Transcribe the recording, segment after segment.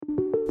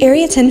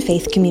Area 10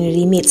 Faith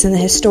Community meets in the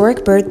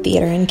historic Byrd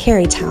Theater in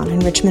Carytown in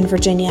Richmond,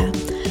 Virginia.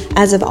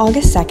 As of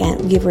August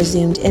 2nd, we have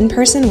resumed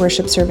in-person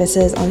worship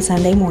services on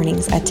Sunday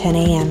mornings at 10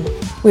 a.m.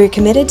 We are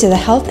committed to the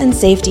health and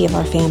safety of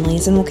our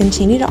families and will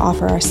continue to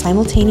offer our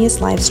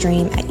simultaneous live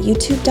stream at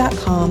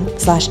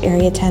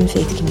youtube.com/Area 10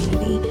 Faith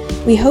Community.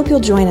 We hope you'll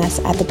join us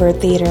at the Byrd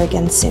Theater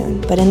again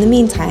soon, but in the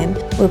meantime,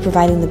 we're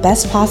providing the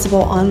best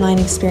possible online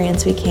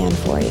experience we can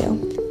for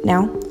you.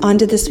 Now, on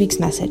to this week's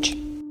message.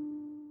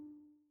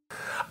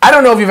 I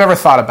don't know if you've ever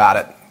thought about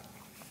it.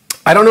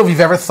 I don't know if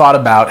you've ever thought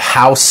about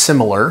how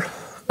similar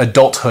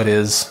adulthood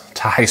is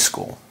to high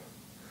school.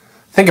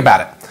 Think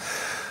about it.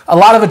 A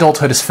lot of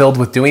adulthood is filled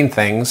with doing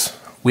things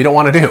we don't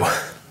want to do,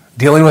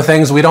 dealing with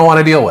things we don't want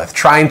to deal with,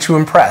 trying to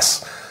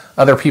impress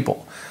other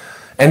people,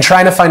 and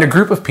trying to find a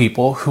group of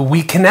people who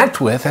we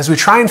connect with as we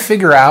try and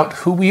figure out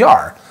who we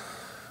are.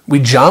 We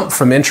jump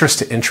from interest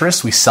to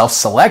interest, we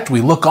self-select,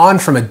 we look on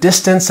from a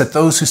distance at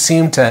those who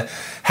seem to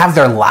have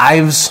their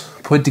lives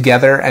put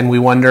together, and we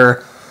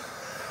wonder,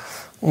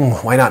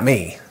 why not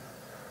me?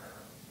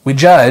 We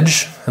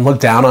judge and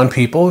look down on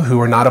people who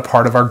are not a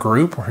part of our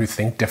group or who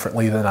think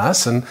differently than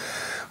us, and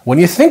when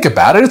you think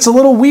about it, it's a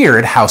little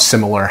weird how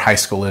similar high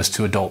school is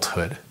to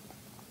adulthood.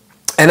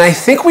 And I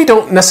think we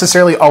don't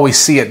necessarily always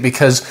see it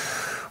because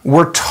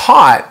we're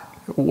taught,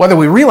 whether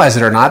we realize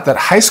it or not, that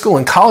high school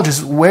and college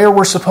is where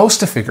we're supposed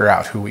to figure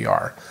out who we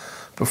are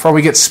before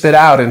we get spit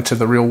out into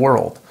the real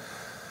world.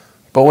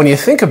 But when you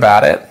think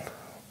about it,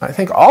 I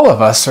think all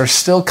of us are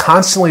still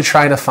constantly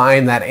trying to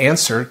find that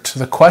answer to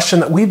the question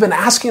that we've been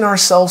asking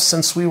ourselves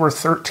since we were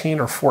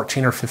 13 or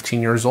 14 or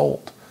 15 years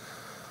old.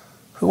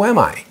 Who am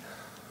I?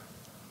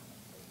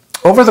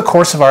 Over the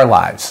course of our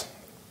lives,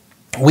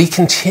 we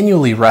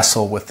continually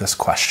wrestle with this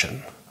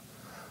question.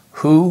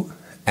 Who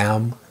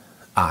am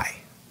I?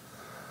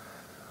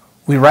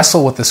 We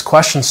wrestle with this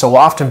question so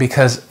often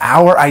because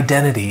our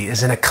identity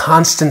is in a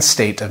constant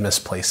state of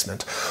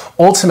misplacement.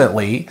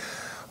 Ultimately,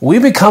 we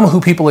become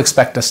who people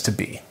expect us to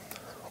be,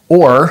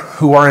 or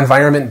who our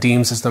environment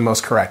deems as the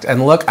most correct.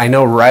 And look, I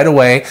know right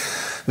away,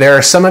 there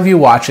are some of you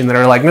watching that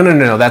are like,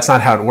 no, that's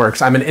not how it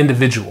works. I'm an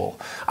individual.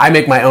 I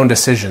make my own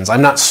decisions.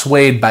 I'm not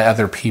swayed by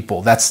other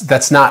people.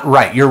 That's not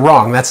right. You're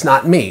wrong. That's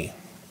not me.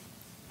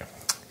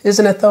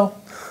 Isn't it though?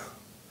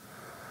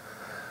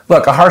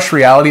 Look, a harsh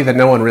reality that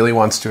no one really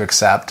wants to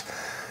accept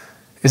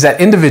is that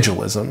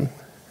individualism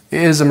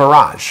is a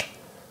mirage.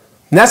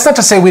 And that's not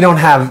to say we don't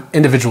have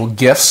individual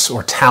gifts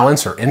or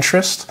talents or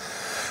interests,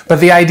 but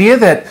the idea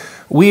that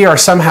we are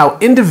somehow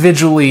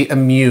individually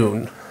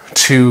immune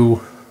to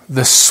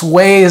the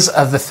sways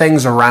of the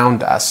things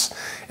around us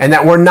and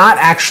that we're not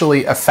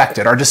actually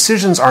affected. Our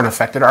decisions aren't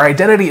affected. Our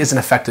identity isn't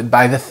affected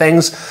by the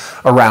things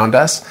around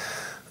us.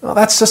 Well,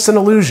 that's just an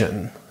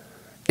illusion.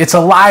 It's a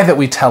lie that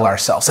we tell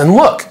ourselves. And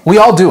look, we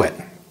all do it.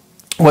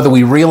 Whether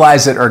we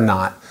realize it or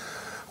not,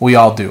 we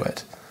all do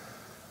it.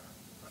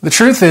 The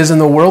truth is, in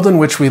the world in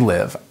which we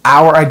live,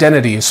 our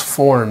identity is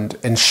formed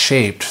and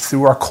shaped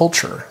through our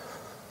culture,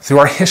 through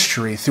our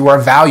history, through our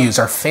values,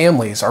 our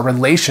families, our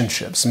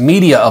relationships,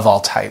 media of all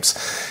types,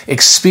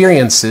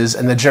 experiences,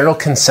 and the general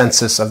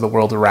consensus of the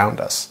world around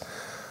us.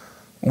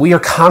 We are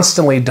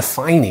constantly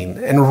defining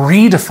and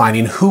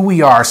redefining who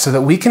we are so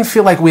that we can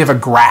feel like we have a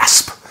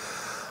grasp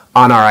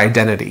on our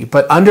identity.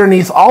 But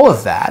underneath all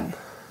of that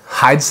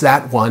hides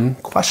that one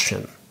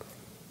question.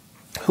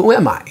 Who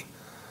am I?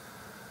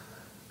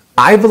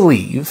 I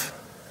believe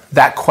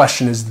that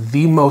question is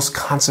the most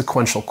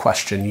consequential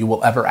question you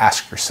will ever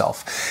ask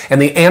yourself.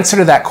 And the answer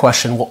to that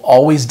question will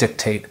always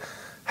dictate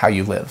how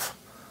you live.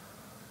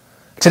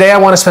 Today I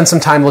want to spend some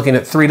time looking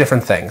at three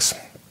different things: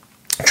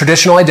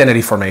 traditional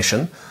identity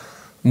formation,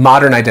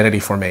 modern identity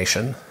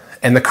formation,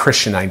 and the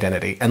Christian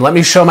identity. And let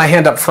me show my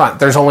hand up front.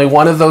 There's only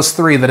one of those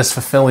three that is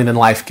fulfilling and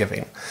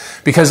life-giving,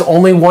 because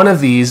only one of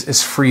these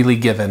is freely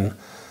given,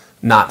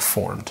 not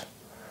formed.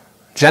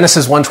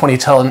 Genesis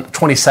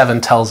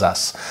 1:27 tells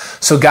us,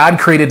 "So God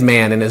created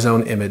man in his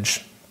own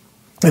image.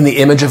 In the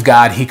image of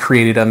God, he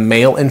created a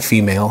male and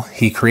female,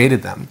 he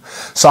created them."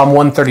 Psalm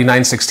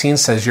 139:16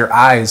 says, "Your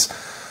eyes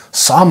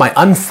saw my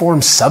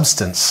unformed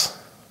substance.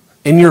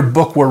 In your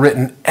book were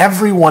written,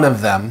 every one of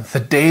them, the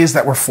days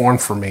that were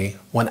formed for me,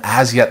 when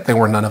as yet there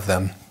were none of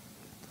them."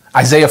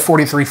 Isaiah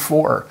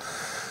 43:4,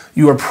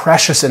 "You are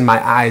precious in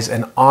my eyes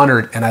and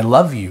honored, and I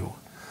love you."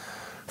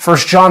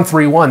 1 John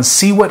 3:1,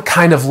 "See what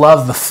kind of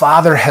love the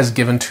Father has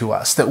given to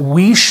us, that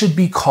we should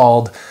be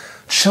called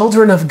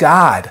children of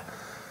God.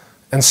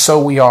 And so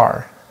we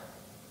are."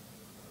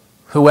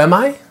 Who am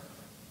I?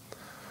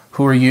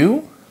 Who are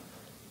you?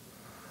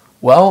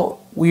 Well,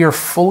 we are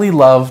fully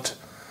loved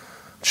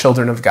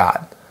children of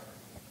God.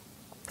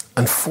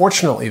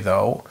 Unfortunately,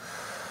 though,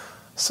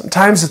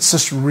 sometimes it's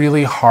just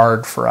really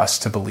hard for us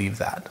to believe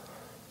that.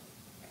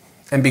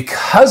 And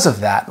because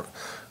of that,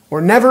 we're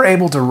never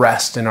able to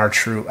rest in our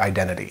true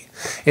identity.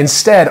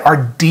 Instead, our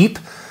deep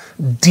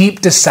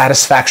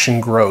dissatisfaction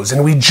grows,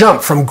 and we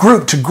jump from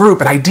group to group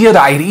and idea to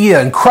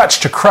idea and crutch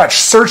to crutch,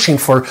 searching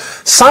for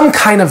some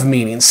kind of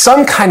meaning,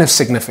 some kind of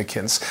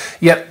significance,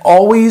 yet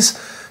always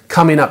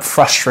coming up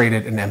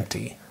frustrated and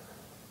empty.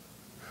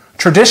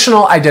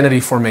 Traditional identity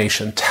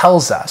formation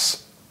tells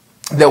us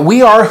that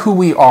we are who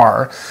we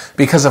are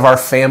because of our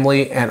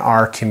family and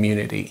our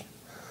community.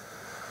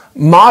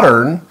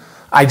 Modern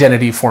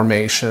identity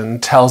formation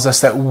tells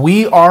us that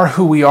we are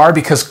who we are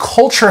because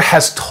culture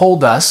has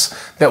told us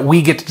that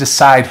we get to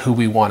decide who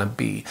we want to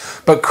be.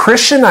 But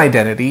Christian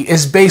identity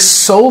is based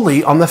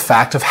solely on the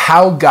fact of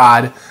how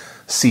God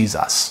sees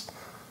us.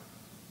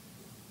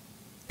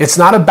 It's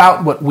not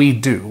about what we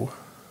do,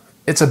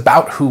 it's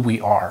about who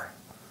we are.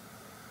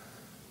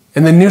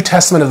 In the New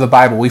Testament of the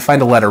Bible, we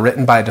find a letter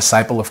written by a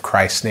disciple of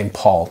Christ named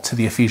Paul to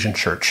the Ephesian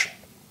church.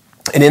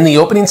 And in the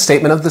opening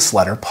statement of this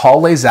letter,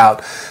 Paul lays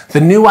out the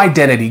new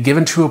identity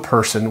given to a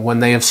person when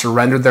they have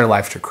surrendered their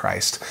life to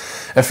Christ.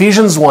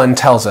 Ephesians 1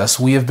 tells us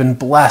we have been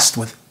blessed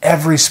with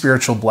every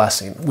spiritual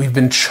blessing. We've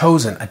been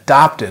chosen,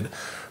 adopted,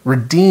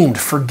 redeemed,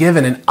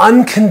 forgiven, and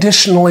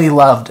unconditionally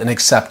loved and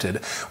accepted.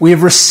 We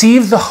have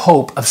received the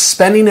hope of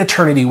spending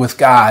eternity with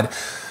God.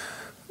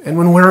 And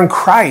when we're in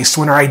Christ,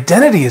 when our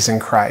identity is in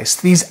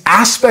Christ, these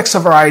aspects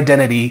of our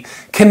identity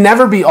can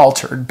never be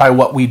altered by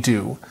what we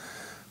do,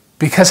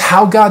 because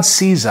how God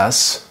sees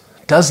us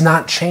does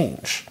not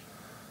change.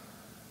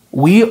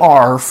 We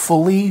are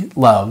fully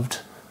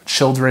loved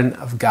children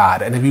of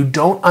God. And if you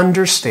don't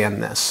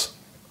understand this,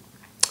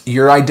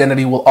 your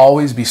identity will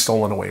always be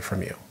stolen away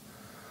from you.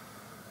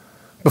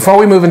 Before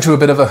we move into a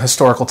bit of a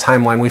historical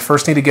timeline, we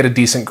first need to get a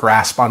decent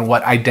grasp on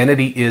what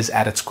identity is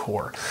at its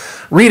core.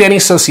 Read any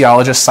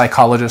sociologist,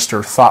 psychologist,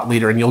 or thought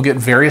leader, and you'll get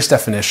various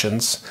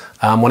definitions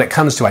when it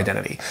comes to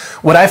identity.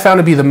 What I found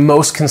to be the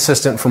most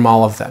consistent from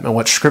all of them, and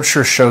what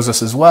Scripture shows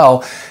us as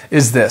well,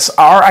 is this.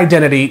 Our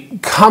identity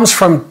comes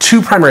from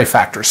two primary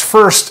factors.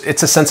 First,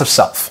 it's a sense of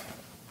self,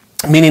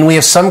 meaning we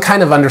have some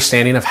kind of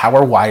understanding of how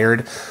we're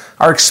wired,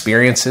 our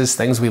experiences,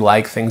 things we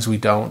like, things we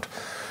don't.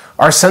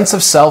 Our sense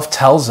of self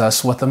tells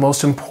us what the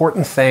most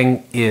important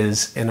thing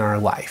is in our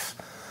life.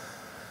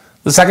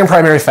 The second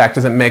primary factor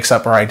that makes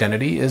up our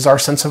identity is our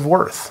sense of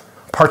worth,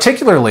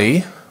 particularly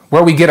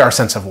where we get our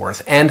sense of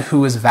worth and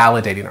who is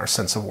validating our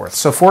sense of worth.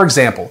 So for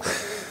example,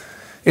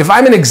 if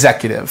I'm an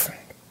executive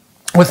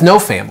with no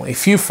family,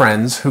 few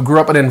friends, who grew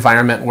up in an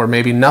environment where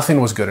maybe nothing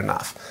was good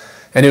enough,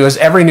 and it was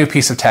every new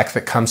piece of tech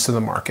that comes to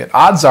the market,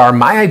 odds are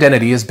my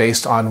identity is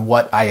based on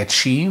what I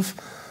achieve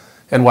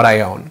and what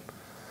I own.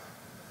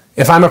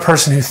 If I'm a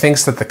person who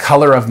thinks that the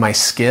color of my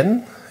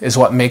skin is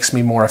what makes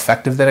me more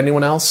effective than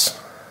anyone else,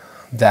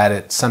 that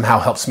it somehow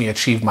helps me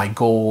achieve my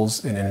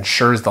goals and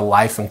ensures the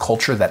life and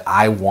culture that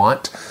I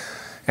want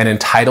and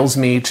entitles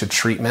me to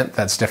treatment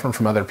that's different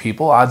from other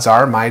people, odds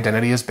are my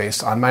identity is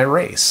based on my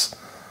race.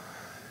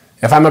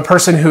 If I'm a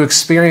person who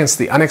experienced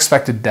the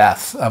unexpected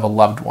death of a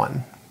loved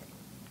one,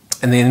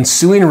 and the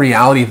ensuing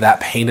reality of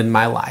that pain in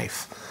my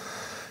life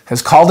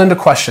has called into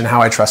question how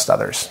I trust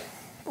others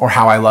or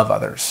how I love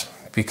others,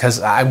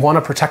 because I want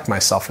to protect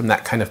myself from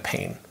that kind of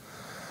pain,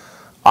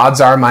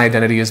 odds are my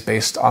identity is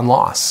based on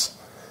loss.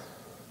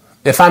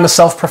 If I'm a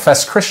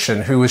self-professed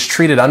Christian who was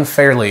treated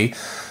unfairly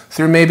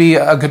through maybe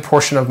a good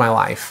portion of my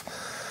life,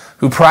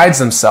 who prides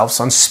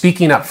themselves on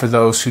speaking up for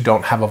those who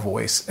don't have a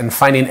voice and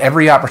finding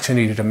every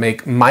opportunity to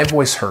make my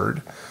voice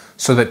heard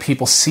so that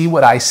people see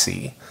what I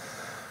see,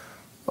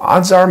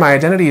 odds are my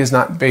identity is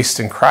not based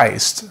in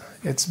Christ,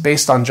 it's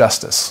based on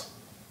justice.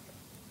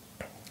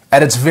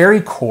 At its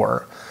very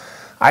core,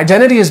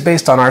 identity is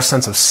based on our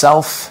sense of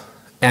self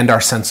and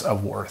our sense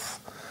of worth.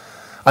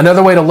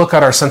 Another way to look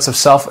at our sense of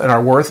self and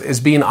our worth is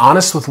being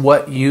honest with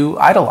what you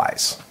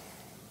idolize.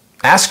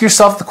 Ask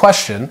yourself the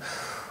question,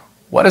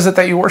 what is it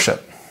that you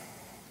worship?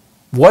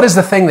 What is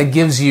the thing that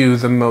gives you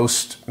the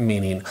most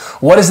meaning?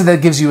 What is it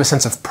that gives you a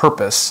sense of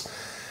purpose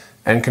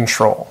and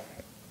control?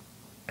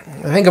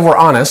 I think if we're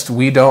honest,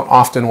 we don't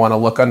often want to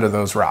look under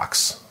those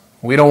rocks.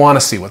 We don't want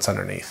to see what's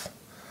underneath.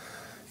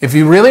 If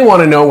you really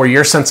want to know where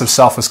your sense of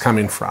self is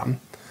coming from,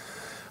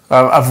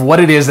 of what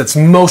it is that's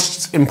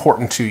most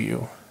important to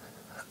you,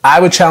 I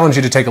would challenge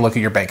you to take a look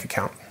at your bank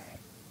account,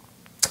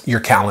 your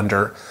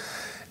calendar,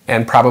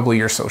 and probably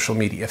your social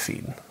media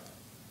feed.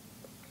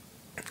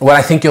 What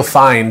I think you'll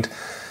find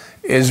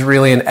is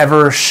really an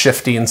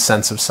ever-shifting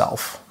sense of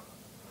self.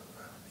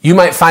 You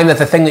might find that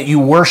the thing that you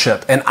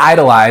worship and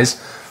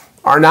idolize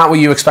are not what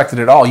you expected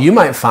at all. You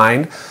might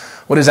find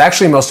what is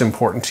actually most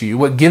important to you,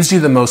 what gives you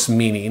the most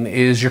meaning,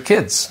 is your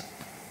kids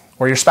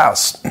or your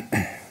spouse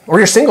or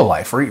your single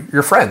life or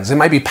your friends. It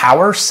might be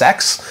power,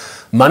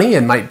 sex, money.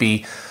 It might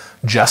be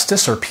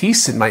justice or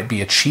peace. It might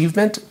be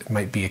achievement. It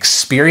might be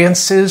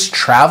experiences,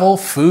 travel,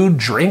 food,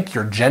 drink,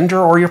 your gender,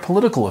 or your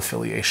political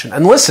affiliation.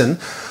 And listen,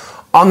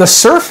 on the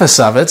surface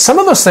of it, some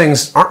of those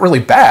things aren't really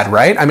bad,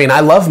 right? I mean, I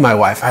love my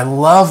wife. I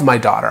love my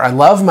daughter. I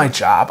love my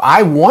job.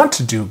 I want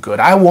to do good.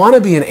 I want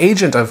to be an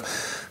agent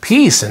of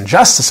peace and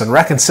justice and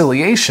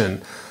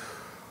reconciliation.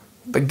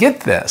 But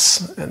get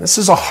this, and this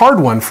is a hard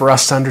one for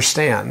us to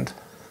understand.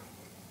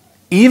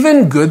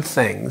 Even good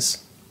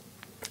things,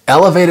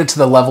 elevated to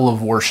the level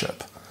of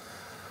worship,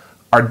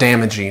 are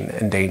damaging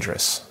and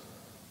dangerous.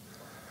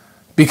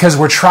 Because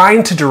we're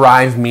trying to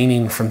derive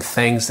meaning from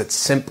things that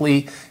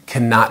simply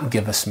cannot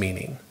give us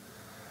meaning.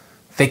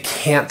 They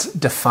can't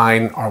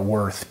define our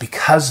worth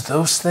because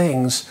those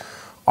things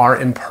are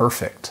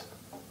imperfect.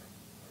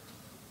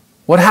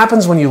 What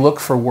happens when you look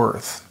for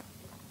worth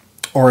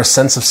or a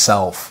sense of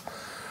self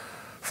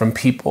from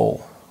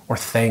people or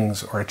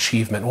things or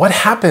achievement? What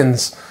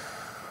happens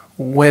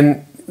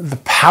when the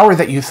power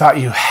that you thought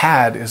you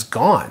had is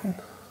gone?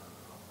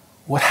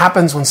 What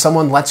happens when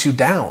someone lets you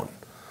down?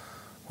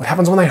 What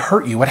happens when they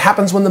hurt you? What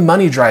happens when the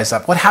money dries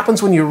up? What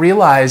happens when you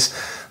realize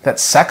that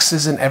sex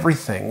isn't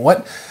everything?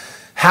 What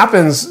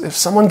happens if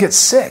someone gets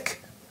sick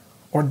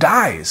or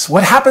dies?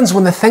 What happens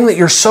when the thing that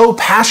you're so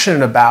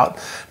passionate about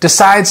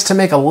decides to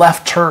make a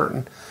left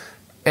turn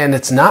and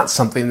it's not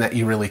something that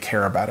you really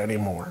care about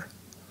anymore?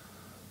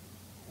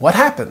 What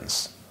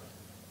happens?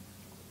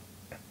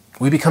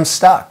 We become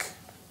stuck.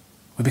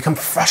 We become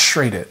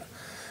frustrated.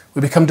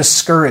 We become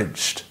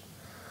discouraged.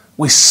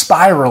 We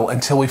spiral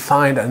until we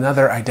find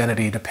another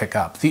identity to pick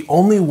up. The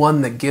only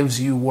one that gives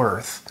you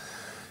worth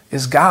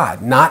is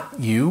God, not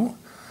you,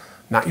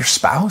 not your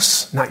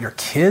spouse, not your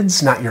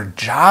kids, not your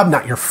job,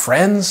 not your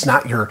friends,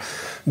 not your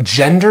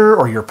gender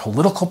or your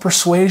political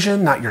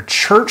persuasion, not your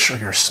church or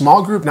your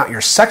small group, not your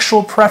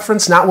sexual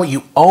preference, not what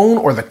you own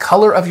or the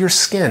color of your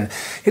skin.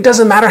 It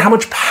doesn't matter how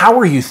much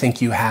power you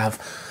think you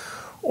have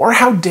or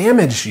how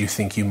damaged you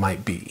think you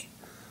might be.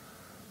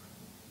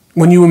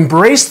 When you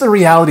embrace the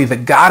reality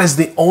that God is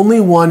the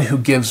only one who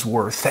gives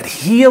worth, that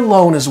He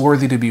alone is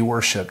worthy to be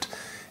worshiped,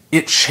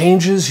 it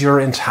changes your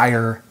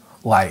entire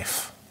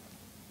life.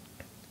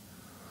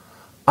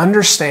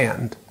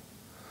 Understand,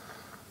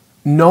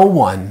 no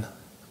one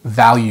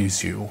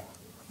values you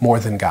more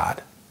than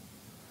God.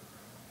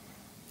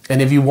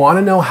 And if you want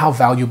to know how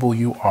valuable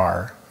you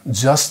are,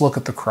 just look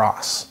at the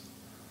cross.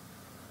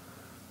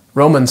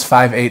 Romans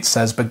 5:8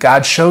 says, "But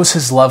God shows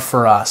His love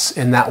for us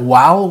in that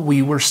while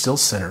we were still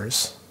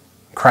sinners,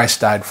 Christ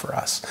died for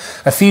us."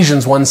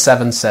 Ephesians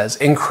 1:7 says,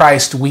 "In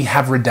Christ we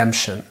have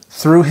redemption,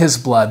 through His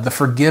blood, the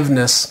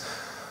forgiveness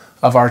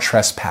of our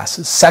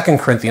trespasses." 2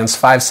 Corinthians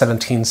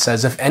 5:17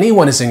 says, "If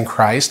anyone is in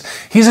Christ,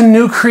 he's a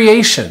new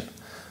creation.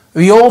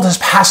 The old has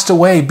passed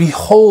away.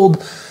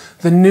 Behold,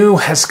 the new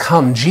has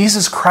come."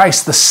 Jesus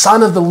Christ, the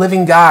Son of the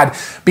living God,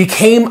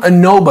 became a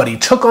nobody,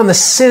 took on the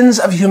sins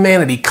of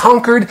humanity,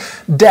 conquered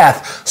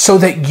death so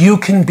that you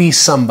can be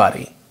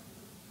somebody,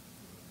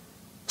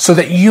 so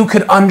that you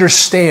could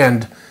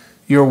understand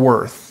your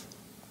worth.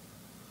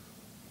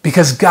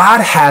 Because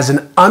God has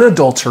an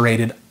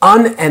unadulterated,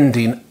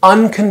 unending,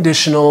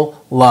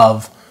 unconditional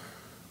love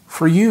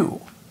for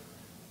you.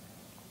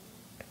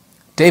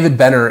 David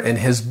Benner, in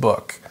his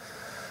book,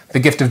 The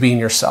Gift of Being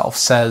Yourself,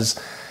 says,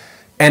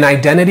 "An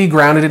identity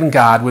grounded in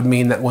God would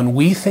mean that when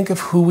we think of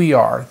who we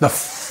are, the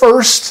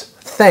first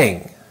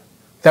thing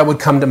that would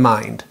come to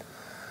mind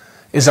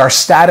is our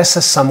status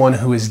as someone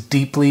who is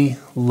deeply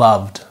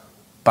loved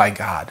by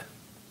God."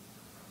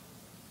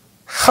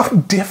 How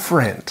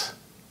different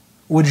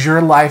would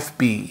your life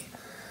be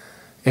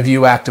if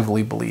you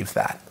actively believe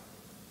that?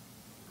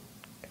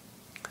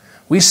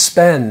 We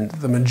spend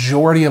the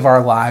majority of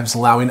our lives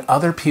allowing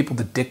other people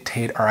to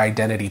dictate our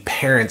identity: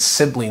 parents,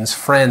 siblings,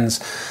 friends,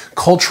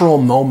 cultural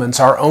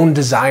moments, our own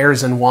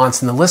desires and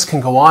wants, and the list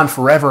can go on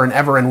forever and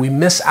ever, and we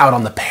miss out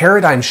on the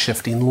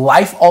paradigm-shifting,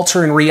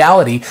 life-altering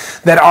reality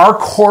that our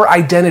core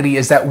identity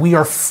is that we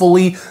are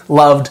fully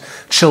loved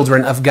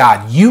children of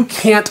God. You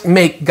can't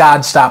make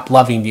God stop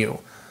loving you.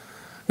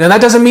 Now,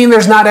 that doesn't mean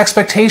there's not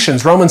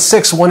expectations. Romans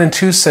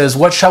 6:1-2 says,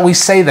 "What shall we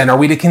say then? Are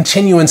we to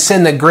continue in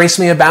sin that grace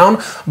may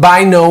abound?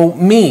 By no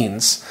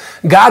means."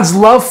 God's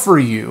love for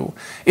you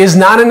is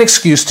not an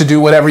excuse to do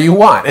whatever you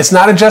want. It's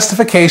not a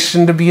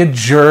justification to be a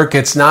jerk.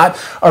 It's not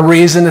a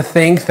reason to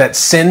think that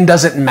sin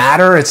doesn't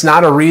matter. It's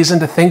not a reason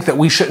to think that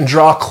we shouldn't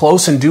draw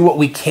close and do what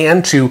we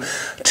can to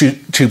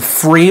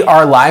free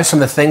our lives from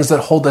the things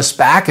that hold us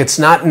back. It's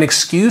not an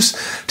excuse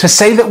to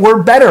say that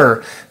we're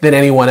better than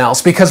anyone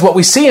else, because what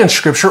we see in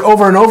Scripture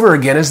over and over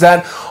again is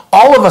that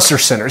all of us are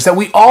sinners, that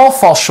we all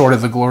fall short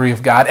of the glory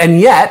of God,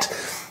 and yet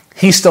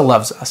He still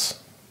loves us.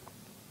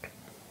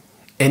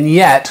 And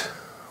yet,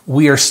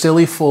 we are still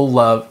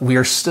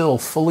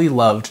fully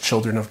loved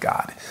children of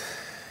God,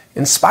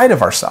 in spite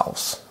of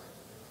ourselves.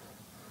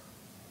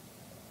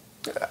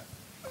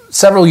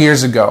 Several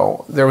years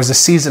ago, there was a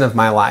season of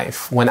my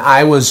life when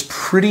I was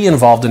pretty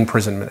involved in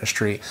prison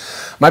ministry.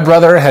 My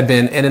brother had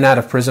been in and out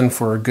of prison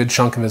for a good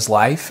chunk of his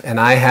life, and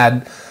I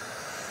had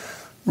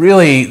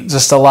really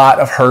just a lot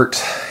of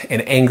hurt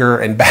and anger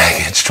and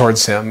baggage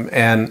towards him.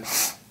 And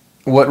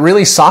what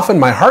really softened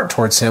my heart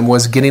towards him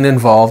was getting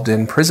involved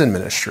in prison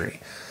ministry.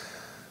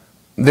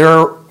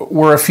 There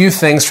were a few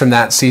things from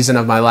that season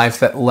of my life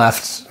that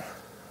left,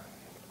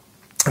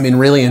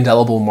 really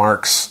indelible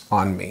marks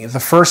on me. The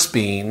first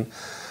being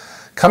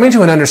coming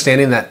to an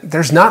understanding that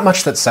there's not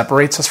much that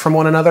separates us from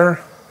one another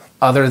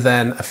other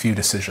than a few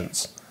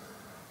decisions.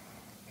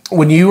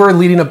 When you are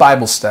leading a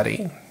Bible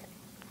study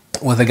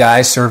with a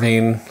guy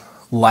serving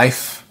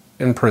life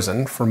in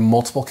prison for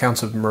multiple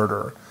counts of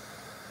murder,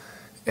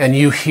 and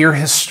you hear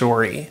his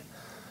story,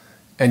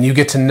 and you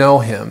get to know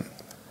him,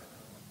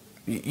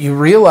 you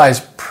realize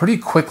pretty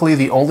quickly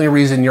the only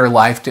reason your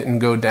life didn't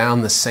go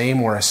down the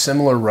same or a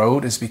similar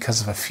road is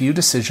because of a few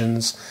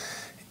decisions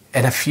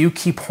and a few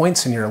key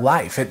points in your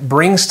life. It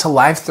brings to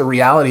life the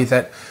reality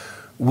that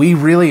we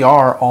really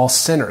are all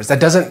sinners. That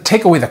doesn't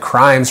take away the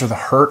crimes or the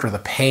hurt or the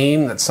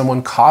pain that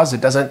someone caused.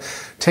 It doesn't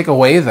take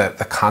away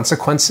the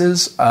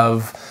consequences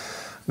of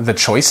the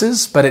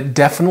choices, but it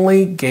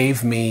definitely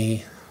gave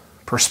me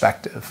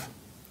perspective.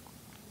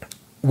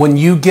 When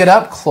you get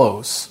up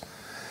close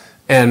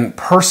and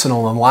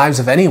personal in the lives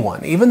of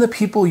anyone, even the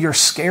people you're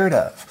scared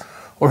of,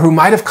 or who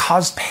might have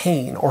caused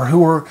pain, or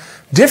who are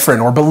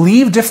different or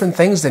believe different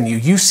things than you,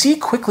 you see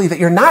quickly that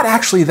you're not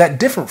actually that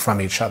different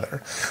from each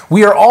other.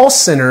 We are all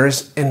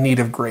sinners in need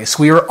of grace.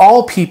 We are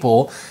all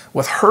people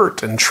with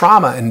hurt and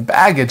trauma and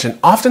baggage, and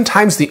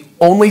oftentimes the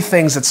only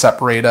things that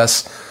separate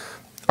us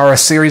are a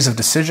series of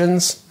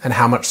decisions and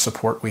how much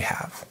support we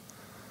have.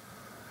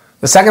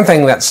 The second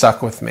thing that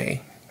stuck with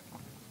me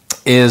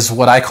is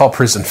what I call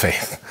prison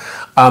faith.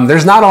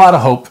 There's not a lot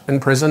of hope in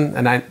prison,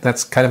 and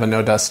that's kind of a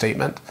no-duh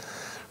statement.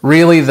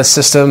 Really, the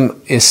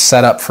system is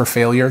set up for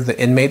failure. The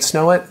inmates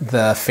know it.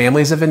 The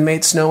families of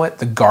inmates know it.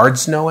 The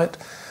guards know it.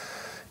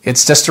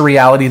 It's just a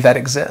reality that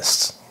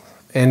exists.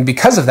 And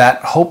because of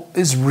that, hope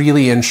is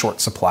really in short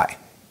supply.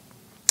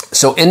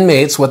 So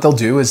inmates, what they'll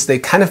do is they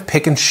kind of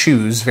pick and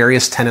choose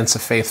various tenets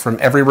of faith from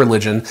every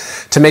religion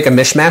to make a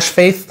mishmash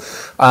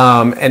faith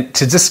and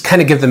to just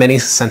kind of give them any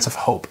sense of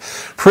hope.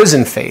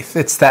 Prison faith,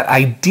 it's that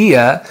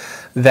idea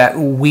that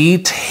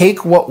we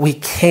take what we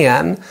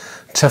can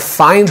to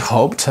find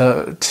hope,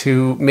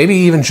 to maybe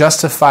even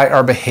justify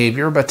our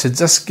behavior, but to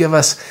just give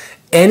us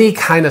any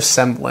kind of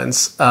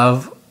semblance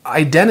of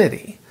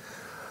identity.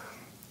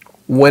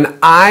 When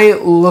I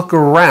look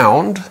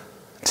around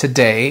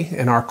today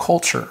in our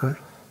culture,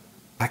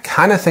 I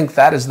kind of think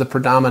that is the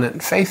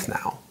predominant faith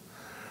now.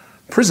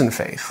 Prison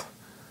faith.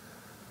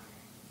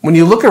 When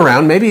you look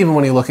around, maybe even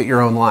when you look at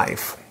your own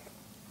life,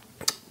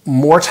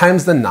 more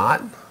times than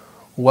not,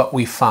 what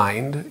we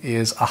find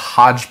is a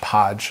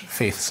hodgepodge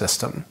faith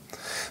system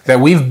that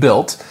we've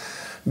built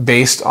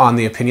based on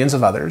the opinions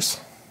of others,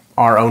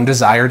 our own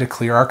desire to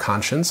clear our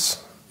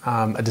conscience,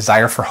 a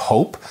desire for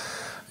hope,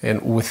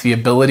 and with the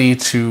ability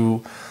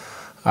to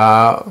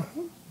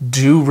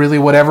do really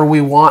whatever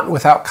we want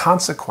without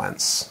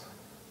consequence.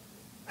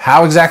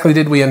 How exactly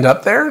did we end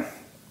up there?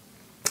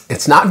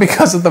 It's not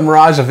because of the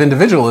mirage of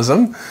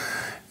individualism.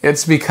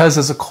 It's because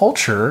as a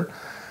culture,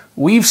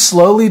 we've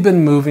slowly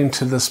been moving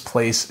to this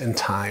place in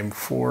time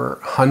for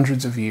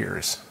hundreds of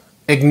years,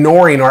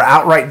 ignoring or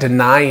outright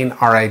denying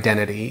our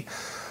identity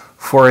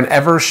for an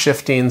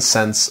ever-shifting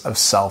sense of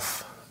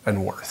self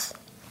and worth.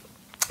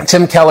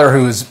 Tim Keller,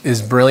 who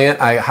is brilliant,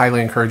 I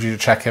highly encourage you to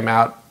check him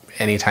out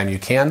anytime you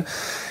can.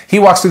 He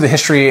walks through the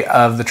history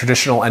of the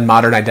traditional and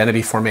modern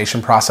identity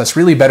formation process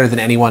really better than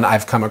anyone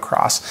I've come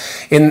across.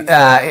 In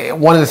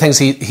one of the things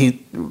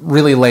he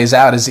really lays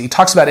out is he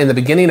talks about in the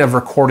beginning of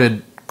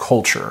recorded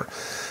culture,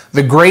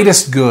 the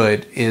greatest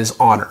good is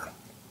honor.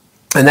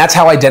 And that's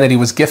how identity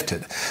was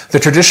gifted. The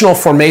traditional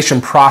formation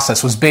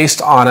process was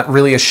based on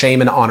really a shame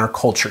and honor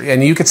culture.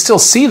 And you could still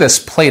see this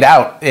played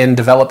out in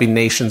developing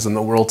nations in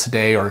the world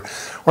today, or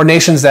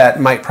nations that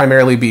might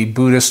primarily be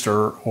Buddhist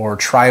or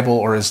tribal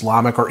or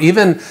Islamic, or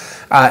even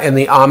in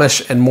the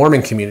Amish and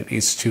Mormon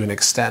communities to an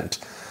extent.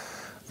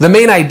 The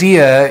main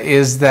idea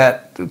is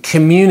that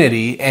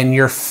community, and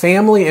your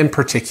family in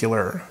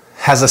particular,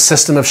 has a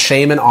system of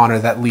shame and honor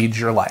that leads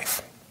your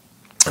life.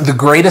 The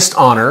greatest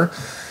honor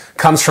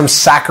comes from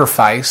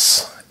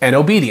sacrifice and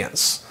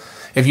obedience.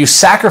 If you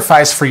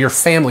sacrifice for your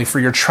family, for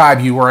your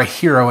tribe, you are a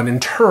hero, and in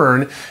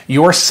turn,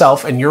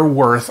 yourself and your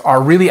worth are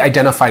really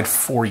identified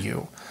for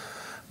you.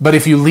 But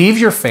if you leave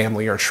your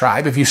family or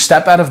tribe, if you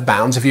step out of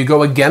bounds, if you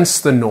go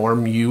against the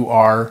norm, you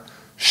are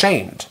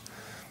shamed.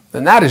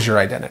 Then that is your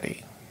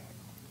identity.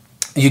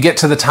 You get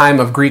to the time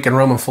of Greek and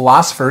Roman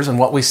philosophers, and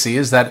what we see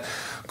is that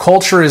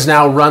culture is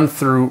now run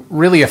through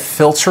really a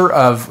filter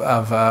of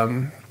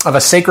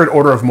a sacred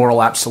order of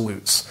moral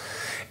absolutes.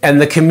 And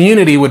the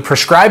community would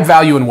prescribe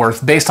value and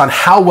worth based on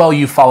how well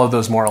you follow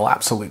those moral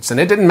absolutes. And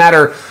it didn't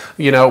matter,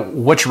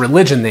 which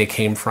religion they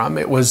came from.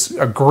 It was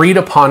agreed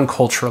upon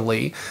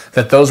culturally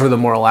that those were the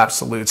moral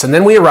absolutes. And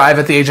then we arrive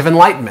at the Age of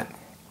Enlightenment.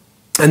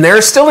 And there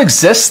still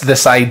exists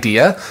this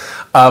idea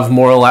of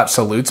moral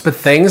absolutes, but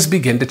things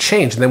begin to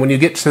change. And then when you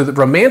get to the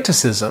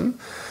Romanticism,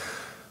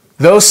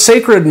 those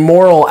sacred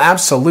moral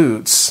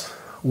absolutes,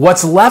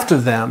 what's left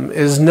of them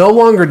is no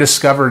longer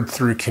discovered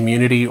through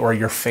community or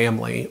your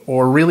family,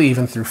 or really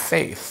even through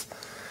faith.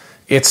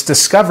 It's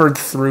discovered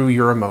through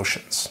your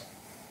emotions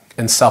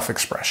and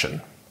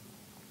self-expression.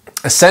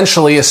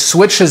 Essentially, a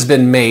switch has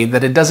been made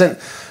that it doesn't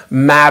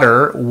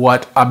matter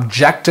what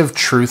objective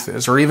truth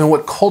is, or even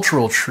what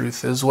cultural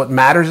truth is. What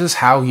matters is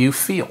how you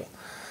feel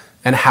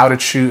and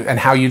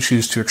how you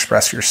choose to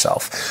express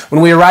yourself.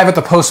 When we arrive at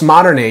the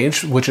postmodern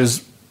age, which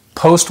is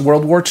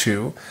post-World War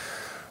II,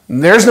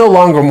 there's no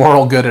longer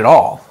moral good at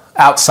all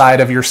outside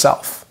of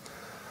yourself.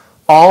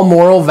 All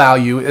moral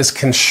value is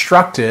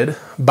constructed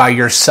by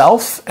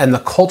yourself and the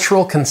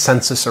cultural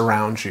consensus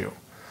around you.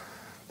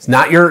 It's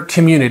not your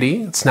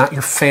community, it's not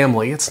your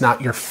family, it's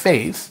not your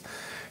faith.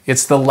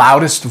 It's the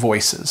loudest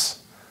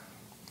voices.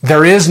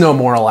 There is no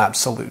moral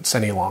absolutes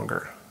any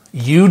longer.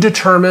 You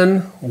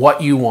determine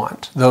what you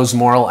want those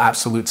moral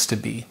absolutes to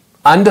be,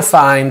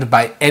 undefined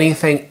by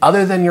anything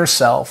other than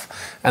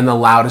yourself and the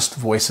loudest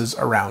voices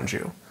around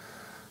you.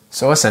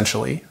 So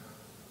essentially,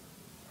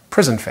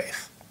 prison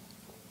faith.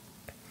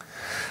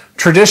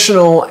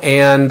 Traditional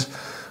and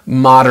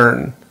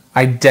modern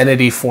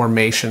identity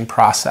formation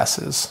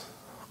processes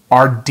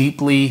are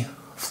deeply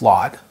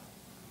flawed.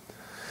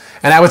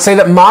 And I would say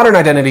that modern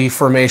identity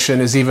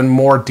formation is even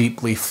more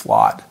deeply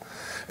flawed,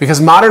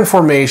 because modern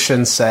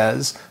formation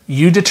says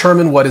you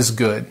determine what is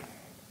good,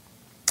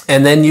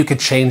 and then you could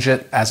change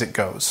it as it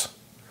goes.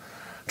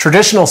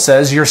 Traditional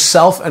says your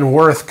self and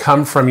worth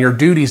come from your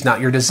duties,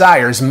 not your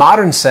desires.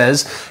 Modern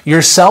says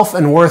your self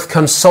and worth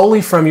come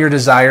solely from your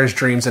desires,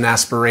 dreams, and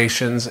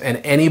aspirations, and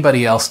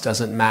anybody else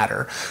doesn't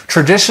matter.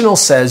 Traditional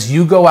says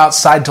you go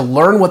outside to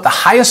learn what the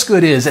highest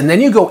good is, and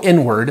then you go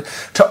inward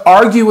to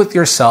argue with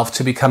yourself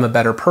to become a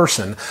better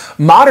person.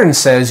 Modern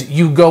says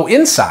you go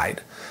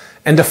inside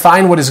and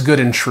define what is good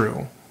and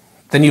true.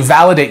 Then you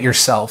validate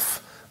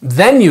yourself.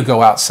 Then you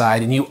go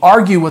outside and you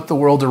argue with the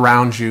world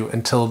around you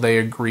until they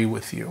agree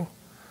with you.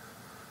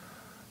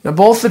 Now,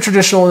 both the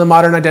traditional and the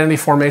modern identity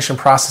formation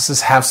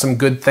processes have some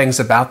good things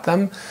about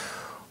them,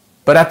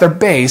 but at their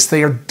base,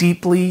 they are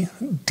deeply,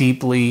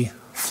 deeply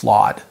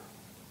flawed,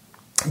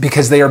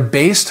 because they are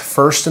based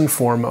first and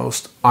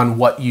foremost on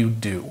what you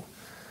do.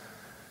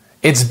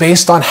 It's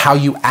based on how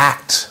you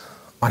act,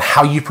 on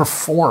how you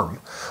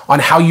perform, on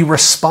how you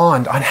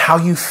respond, on how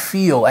you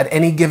feel at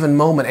any given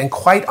moment. And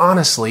quite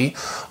honestly,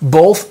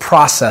 both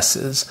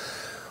processes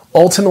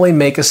ultimately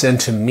make us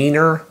into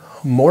meaner,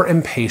 more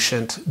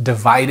impatient,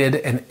 divided,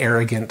 and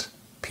arrogant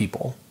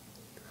people.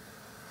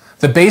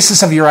 The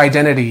basis of your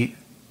identity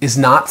is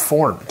not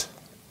formed.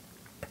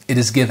 It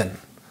is given.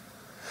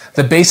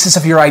 The basis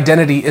of your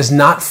identity is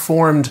not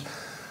formed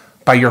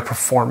by your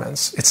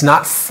performance. It's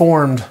not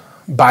formed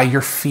by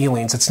your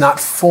feelings. It's not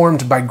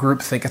formed by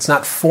groupthink. It's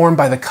not formed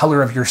by the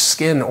color of your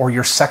skin or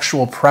your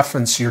sexual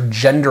preference, your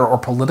gender or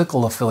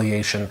political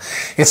affiliation.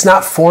 It's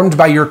not formed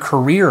by your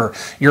career,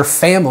 your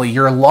family,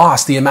 your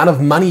loss, the amount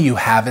of money you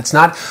have. It's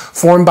not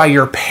formed by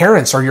your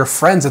parents or your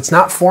friends. It's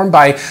not formed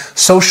by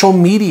social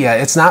media.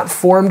 It's not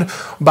formed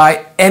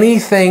by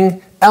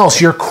anything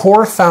else. Your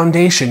core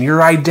foundation,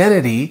 your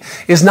identity,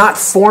 is not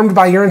formed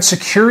by your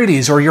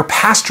insecurities or your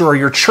pastor or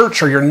your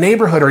church or your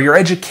neighborhood or your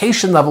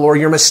education level or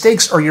your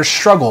mistakes or your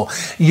struggle.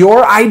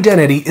 Your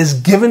identity is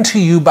given to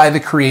you by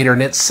the Creator,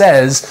 and it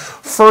says,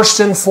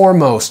 first and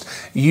foremost,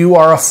 you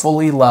are a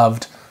fully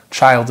loved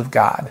child of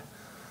God.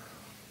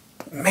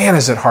 Man,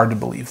 is it hard to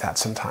believe that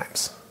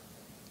sometimes.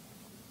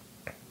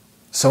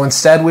 So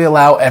instead, we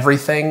allow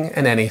everything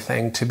and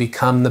anything to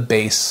become the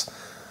base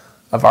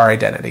of our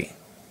identity.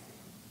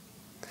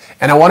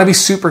 And I want to be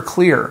super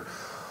clear.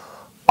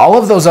 All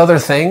of those other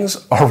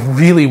things are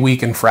really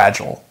weak and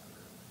fragile,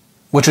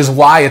 which is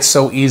why it's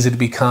so easy to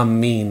become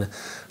mean,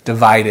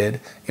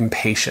 divided,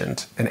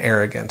 impatient, and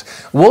arrogant.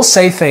 We'll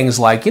say things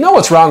like, you know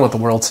what's wrong with the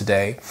world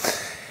today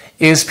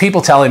is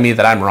people telling me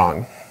that I'm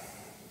wrong.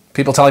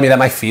 People telling me that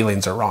my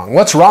feelings are wrong.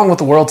 What's wrong with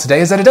the world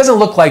today is that it doesn't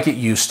look like it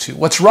used to.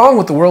 What's wrong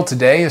with the world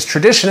today is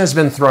tradition has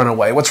been thrown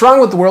away. What's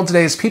wrong with the world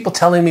today is people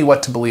telling me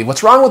what to believe.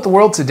 What's wrong with the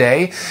world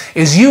today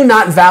is you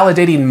not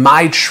validating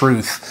my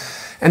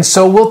truth. And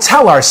so we'll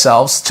tell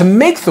ourselves, to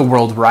make the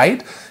world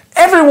right,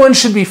 everyone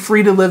should be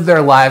free to live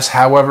their lives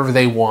however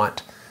they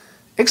want.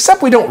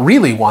 Except we don't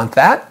really want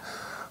that.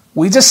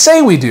 We just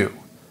say we do.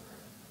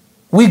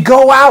 We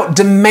go out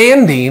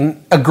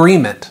demanding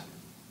agreement.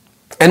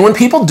 And when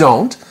people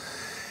don't,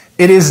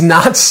 it is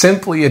not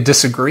simply a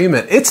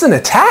disagreement, it's an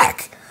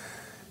attack.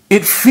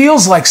 It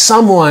feels like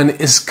someone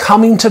is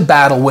coming to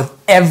battle with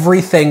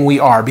everything we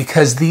are,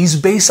 because these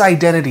base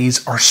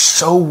identities are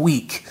so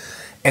weak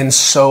and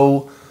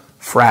so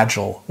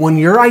fragile. When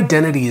your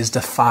identity is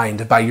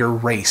defined by your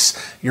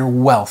race, your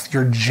wealth,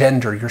 your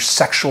gender, your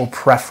sexual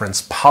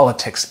preference,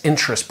 politics,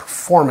 interest,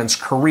 performance,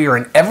 career,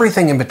 and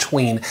everything in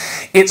between,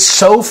 it's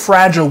so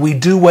fragile we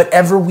do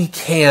whatever we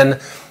can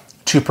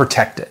to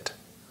protect it.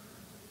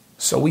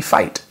 So we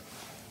fight.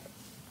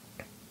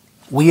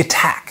 We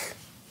attack.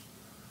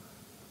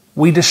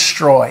 We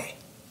destroy.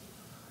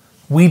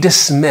 We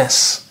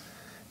dismiss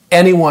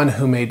anyone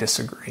who may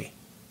disagree.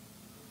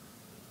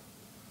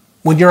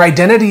 When your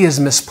identity is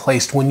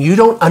misplaced, when you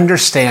don't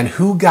understand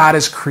who God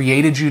has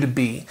created you to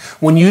be,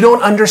 when you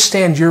don't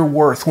understand your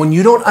worth, when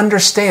you don't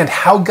understand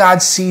how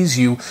God sees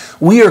you,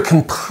 we are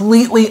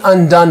completely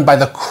undone by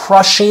the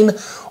crushing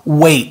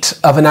weight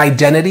of an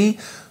identity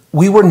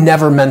we were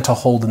never meant to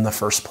hold in the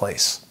first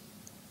place.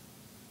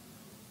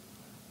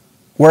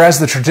 Whereas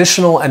the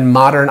traditional and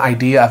modern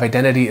idea of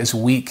identity is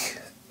weak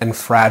and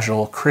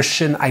fragile,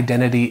 Christian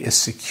identity is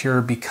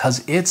secure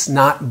because it's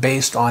not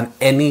based on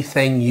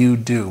anything you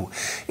do.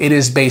 It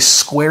is based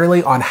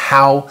squarely on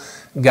how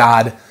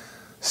God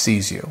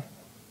sees you.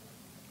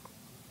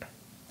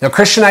 Now,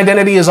 Christian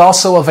identity is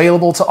also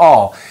available to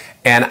all.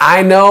 And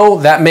I know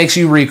that makes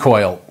you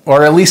recoil,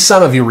 or at least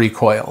some of you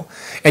recoil.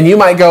 And you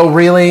might go,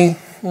 really?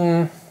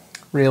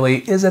 Really?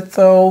 Is it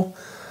though?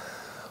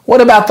 What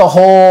about the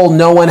whole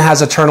no one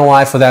has eternal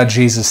life without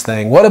Jesus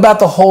thing? What about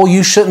the whole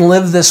you shouldn't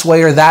live this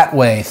way or that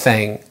way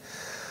thing?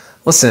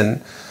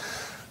 Listen,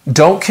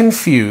 don't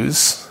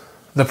confuse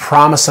the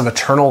promise of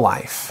eternal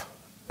life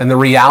and the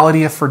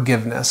reality of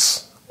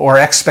forgiveness or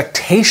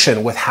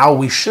expectation with how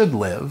we should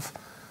live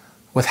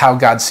with how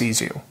God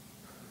sees you.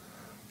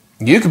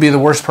 You could be the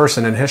worst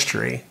person in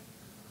history.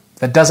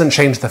 That doesn't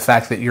change the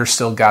fact that you're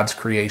still God's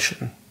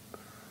creation.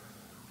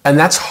 And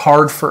that's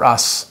hard for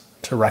us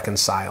to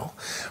reconcile.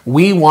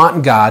 We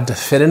want God to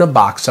fit in a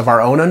box of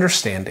our own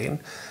understanding,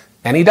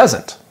 and He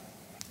doesn't,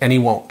 and He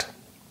won't.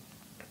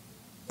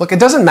 Look, it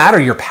doesn't matter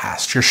your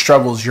past, your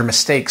struggles, your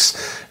mistakes.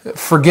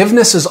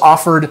 Forgiveness is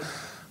offered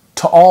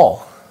to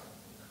all.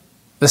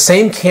 The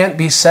same can't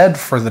be said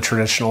for the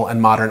traditional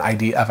and modern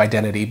idea of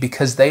identity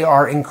because they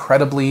are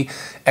incredibly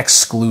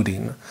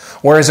excluding.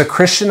 Whereas a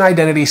Christian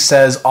identity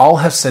says all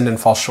have sinned and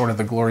fall short of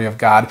the glory of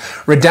God,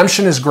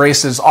 redemption as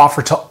grace is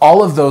offered to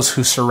all of those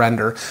who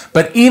surrender.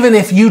 But even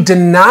if you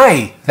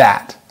deny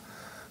that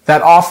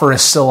offer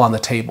is still on the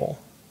table.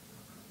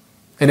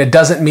 And it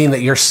doesn't mean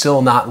that you're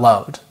still not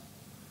loved.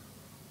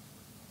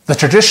 The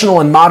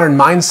traditional and modern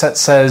mindset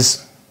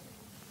says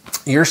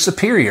you're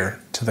superior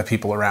to the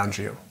people around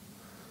you.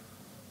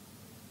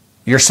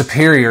 You're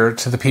superior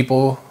to the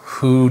people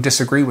who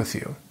disagree with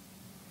you.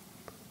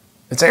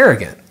 It's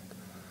arrogant.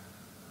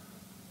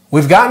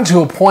 We've gotten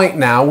to a point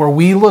now where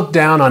we look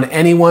down on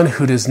anyone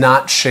who does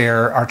not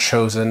share our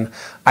chosen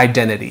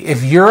identity.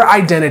 If your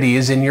identity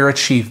is in your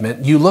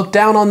achievement, you look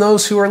down on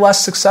those who are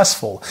less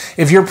successful.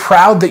 If you're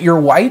proud that you're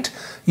white,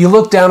 you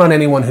look down on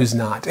anyone who's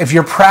not. If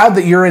you're proud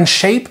that you're in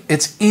shape,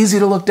 it's easy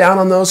to look down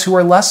on those who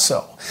are less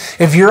so.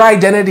 If your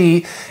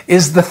identity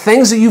is the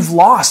things that you've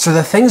lost or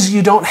the things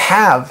you don't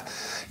have,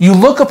 you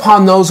look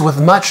upon those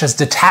with much as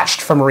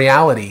detached from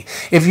reality.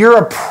 If you're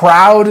a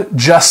proud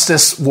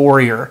justice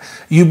warrior,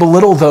 you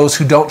belittle those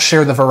who don't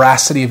share the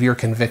veracity of your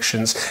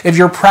convictions. If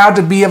you're proud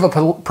to be of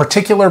a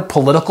particular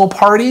political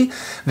party,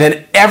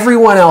 then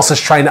everyone else is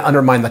trying to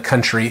undermine the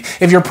country.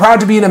 If you're proud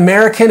to be an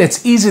American,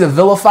 it's easy to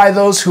vilify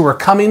those who are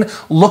coming,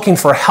 looking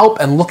for help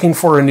and looking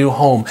for a new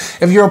home.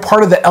 If you're a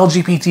part of the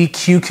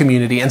LGBTQ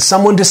community and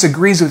someone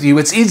disagrees with you,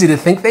 it's easy to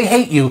think they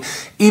hate you,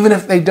 even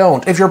if they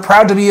don't. If you're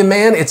proud to be a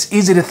man, it's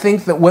easy to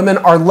think that women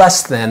are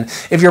less than.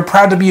 If you're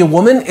proud to be a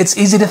woman, it's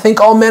easy to think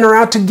all men are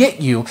out to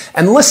get you.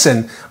 And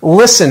listen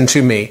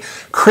to me.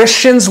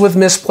 Christians with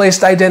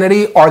misplaced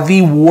identity are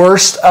the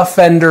worst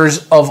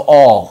offenders of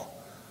all.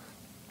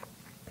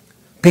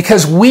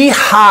 Because we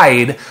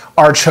hide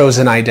our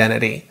chosen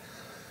identity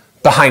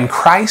behind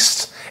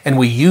Christ, and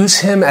we use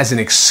Him as an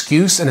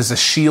excuse and as a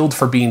shield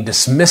for being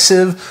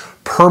dismissive,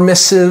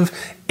 permissive,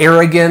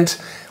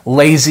 arrogant,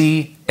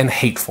 lazy, and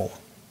hateful.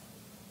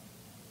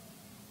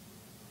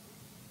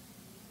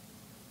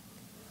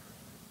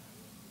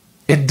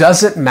 It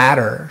doesn't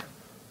matter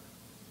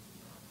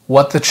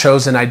what the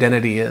chosen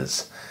identity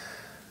is.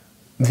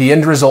 The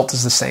end result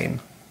is the same.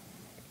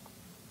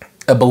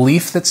 A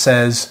belief that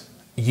says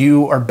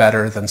you are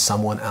better than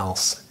someone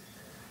else,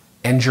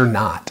 and you're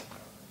not.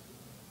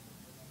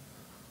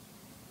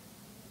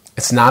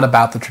 It's not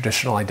about the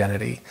traditional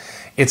identity.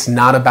 It's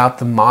not about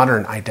the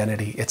modern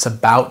identity. It's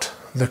about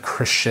the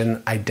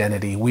Christian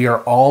identity. We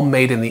are all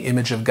made in the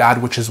image of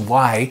God, which is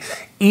why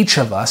each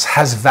of us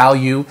has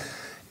value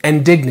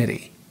and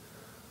dignity.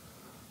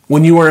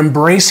 When you are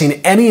embracing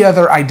any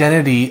other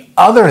identity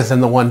other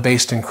than the one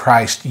based in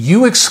Christ,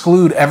 you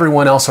exclude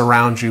everyone else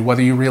around you,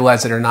 whether you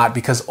realize it or not,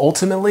 because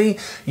ultimately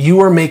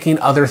you are making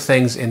other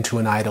things into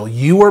an idol.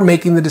 You are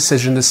making the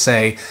decision to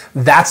say,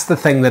 that's the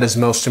thing that is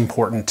most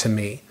important to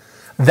me.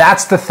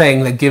 That's the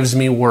thing that gives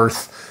me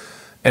worth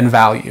and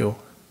value.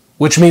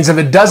 Which means if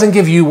it doesn't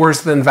give you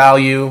worth and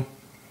value,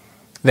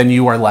 then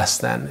you are less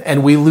than.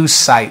 And we lose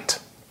sight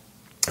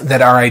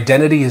that our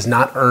identity is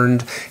not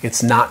earned,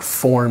 it's not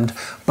formed,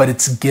 but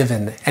it's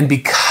given. And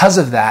because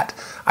of that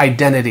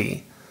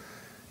identity,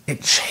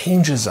 it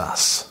changes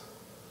us,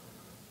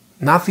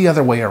 not the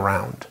other way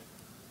around.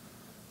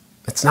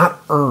 It's not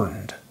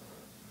earned.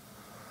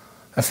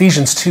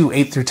 Ephesians 2,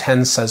 8 through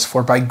 10 says,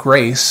 "For by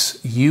grace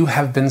you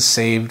have been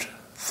saved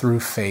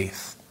through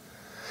faith.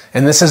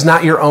 And this is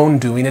not your own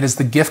doing, it is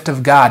the gift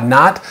of God,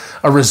 not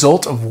a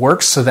result of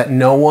works so that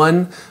no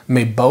one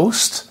may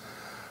boast.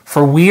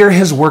 For we are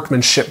His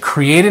workmanship,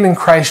 created in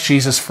Christ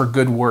Jesus for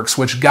good works,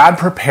 which God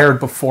prepared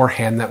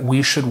beforehand that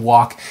we should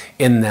walk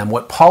in them."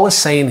 What Paul is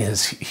saying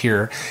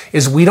here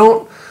is we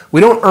don't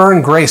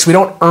earn grace. We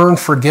don't earn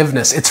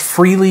forgiveness. It's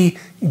freely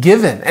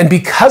given. And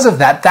because of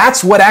that,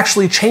 that's what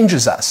actually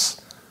changes us.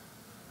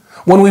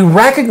 When we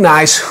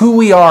recognize who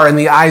we are in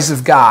the eyes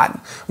of God,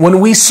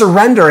 when we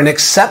surrender and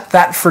accept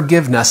that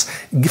forgiveness,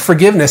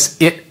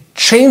 it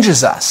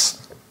changes us.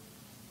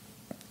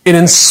 It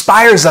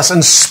inspires us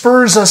and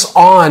spurs us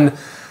on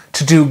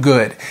to do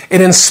good.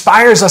 It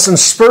inspires us and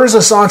spurs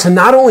us on to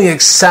not only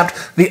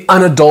accept the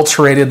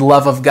unadulterated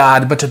love of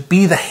God, but to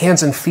be the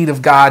hands and feet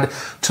of God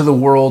to the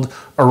world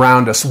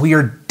around us. We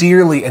are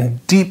dearly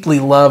and deeply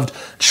loved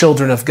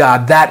children of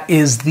God. That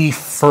is the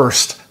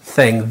first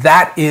thing.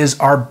 That is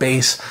our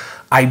base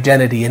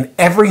identity. And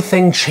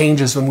everything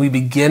changes when we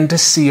begin to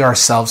see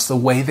ourselves the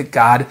way that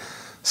God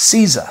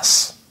sees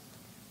us.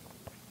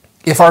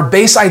 If our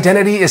base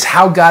identity is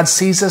how God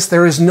sees us,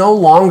 there is no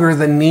longer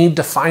the need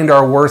to find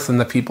our worth in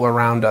the people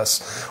around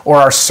us, or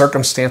our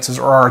circumstances,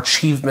 or our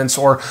achievements,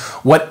 or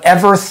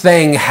whatever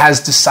thing has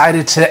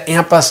decided to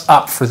amp us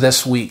up for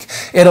this week.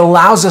 It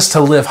allows us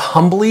to live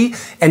humbly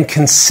and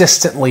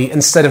consistently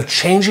instead of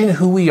changing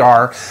who we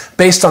are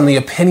based on the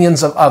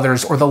opinions of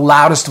others, or the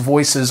loudest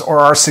voices, or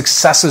our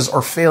successes,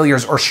 or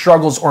failures, or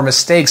struggles, or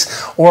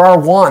mistakes, or our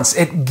wants.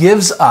 It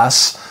gives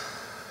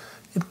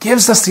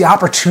us the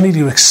opportunity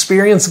to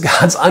experience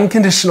God's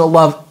unconditional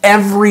love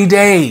every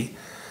day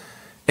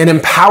and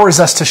empowers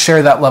us to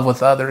share that love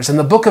with others. In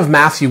the book of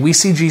Matthew, we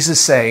see Jesus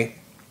say,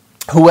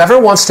 "Whoever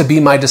wants to be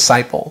my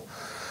disciple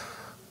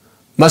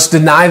must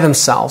deny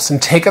themselves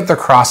and take up their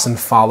cross and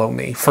follow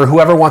me. For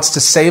whoever wants to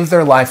save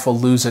their life will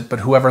lose it, but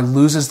whoever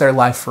loses their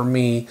life for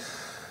me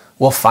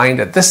will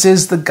find it." This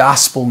is the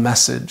gospel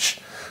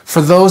message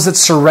for those that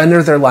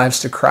surrender their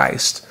lives to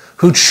Christ,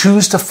 who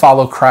choose to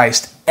follow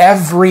Christ.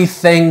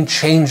 Everything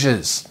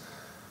changes.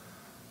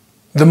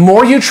 The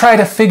more you try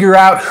to figure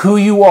out who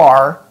you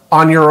are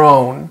on your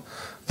own,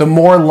 the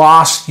more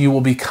lost you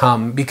will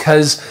become,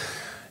 because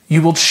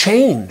you will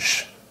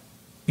change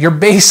your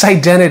base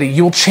identity.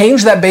 You will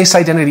change that base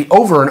identity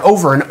over and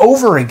over and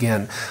over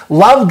again.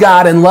 Love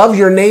God and love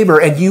your neighbor,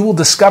 and you will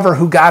discover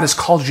who God has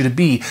called you to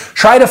be.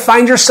 Try to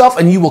find yourself,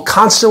 and you will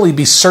constantly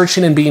be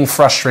searching and being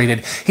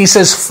frustrated. He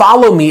says,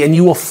 "Follow me, and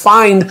you will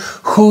find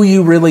who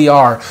you really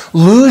are."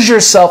 Lose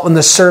yourself in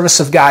the service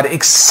of God.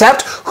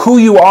 Accept who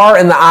you are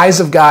in the eyes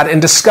of God,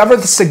 and discover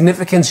the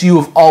significance you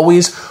have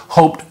always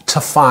hoped to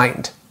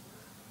find.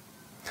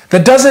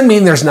 That doesn't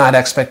mean there's not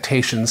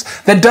expectations.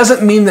 That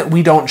doesn't mean that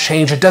we don't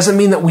change. It doesn't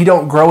mean that we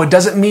don't grow. It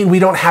doesn't mean we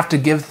don't have to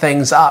give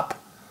things up.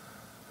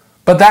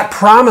 But that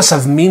promise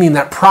of meaning,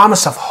 that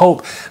promise of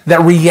hope,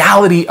 that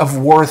reality of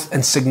worth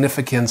and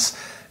significance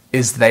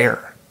is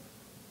there.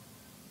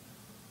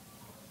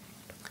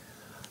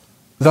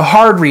 The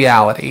hard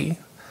reality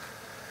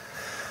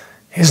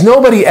is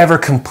nobody ever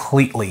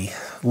completely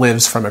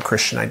lives from a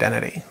Christian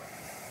identity.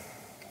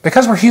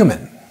 Because we're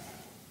human.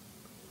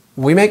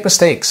 We make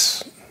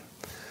mistakes.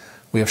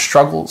 We have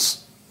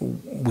struggles,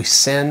 we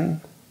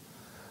sin,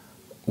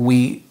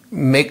 we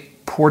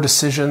make poor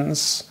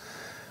decisions,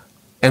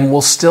 and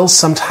we'll still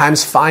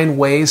sometimes find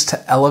ways to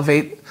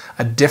elevate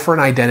a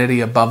different identity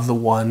above the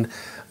one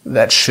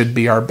that should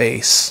be our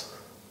base.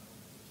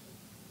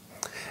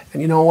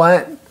 And you know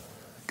what?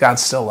 God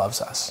still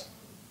loves us.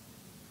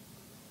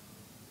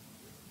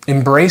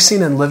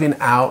 Embracing and living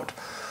out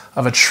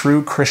of a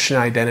true Christian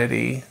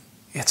identity,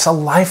 it's a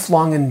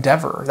lifelong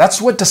endeavor.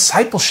 That's what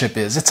discipleship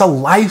is. It's a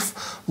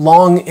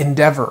lifelong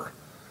endeavor.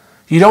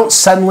 You don't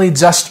suddenly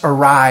just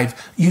arrive.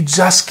 You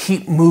just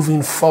keep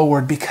moving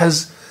forward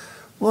because,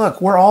 look,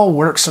 we're all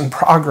works in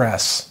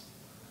progress.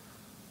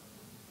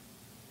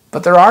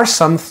 But there are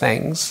some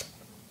things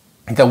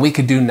that we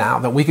could do now,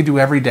 that we could do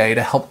every day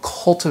to help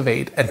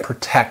cultivate and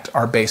protect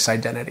our base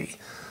identity.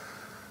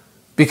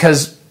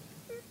 Because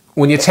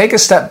when you take a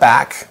step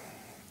back,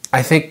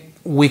 I think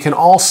we can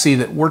all see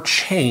that we're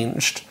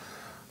changed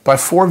by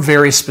four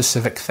very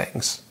specific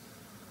things.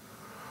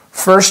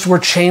 First, we're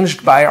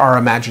changed by our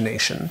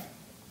imagination.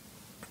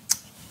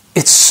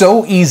 It's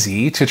so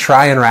easy to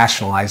try and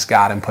rationalize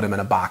God and put him in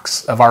a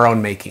box of our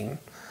own making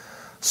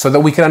so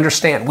that we can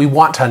understand. We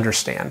want to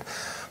understand.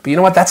 But you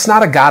know what? That's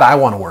not a God I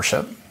want to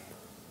worship.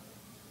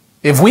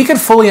 If we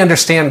could fully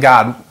understand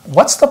God,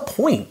 what's the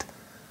point?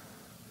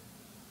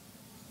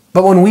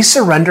 But when we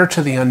surrender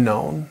to the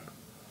unknown,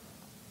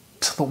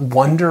 to the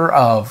wonder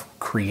of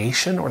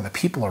creation or the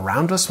people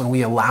around us, when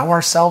we allow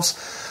ourselves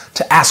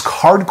to ask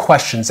hard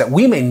questions that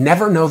we may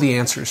never know the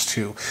answers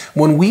to,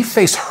 when we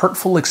face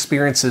hurtful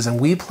experiences and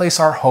we place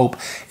our hope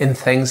in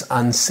things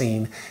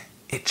unseen,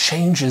 it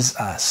changes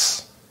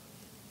us.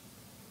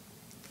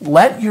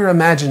 Let your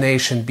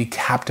imagination be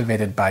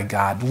captivated by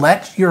God.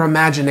 Let your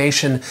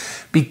imagination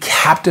be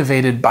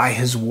captivated by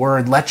his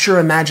word. Let your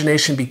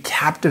imagination be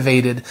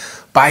captivated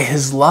by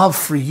his love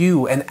for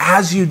you. And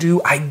as you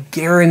do, I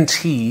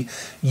guarantee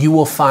you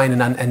will find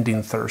an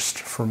unending thirst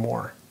for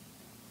more.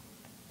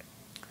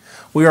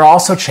 We are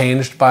also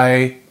changed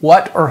by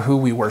what or who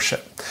we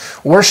worship.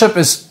 Worship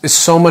is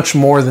so much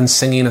more than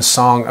singing a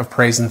song of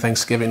praise and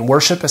thanksgiving.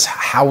 Worship is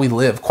how we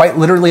live. Quite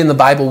literally in the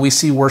Bible, we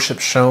see worship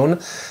shown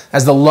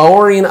as the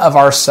lowering of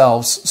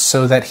ourselves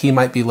so that he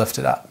might be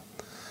lifted up.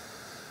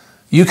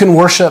 You can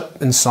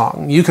worship in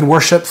song. You can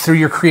worship through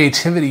your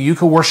creativity. You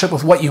can worship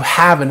with what you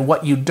have and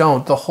what you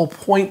don't. The whole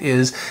point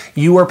is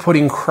you are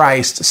putting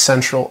Christ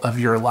central of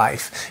your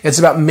life. It's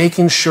about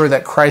making sure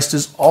that Christ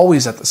is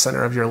always at the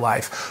center of your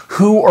life.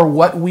 Who or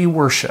what we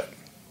worship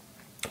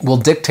will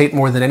dictate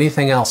more than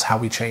anything else how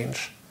we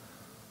change.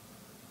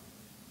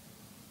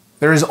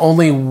 There is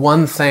only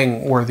one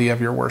thing worthy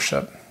of your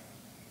worship.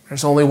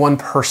 There's only one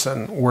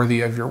person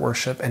worthy of your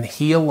worship, and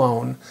he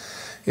alone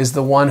is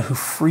the one who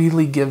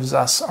freely gives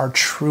us our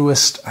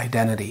truest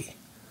identity.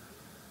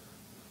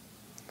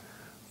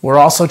 We're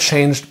also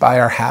changed by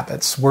our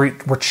habits. We're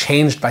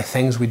changed by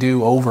things we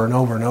do over and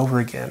over and over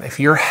again. If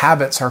your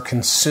habits are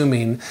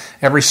consuming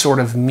every sort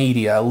of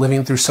media,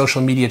 living through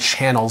social media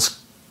channels,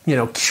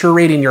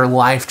 curating your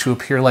life to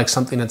appear like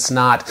something it's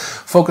not,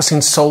 focusing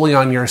solely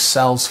on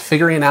yourselves,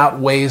 figuring out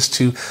ways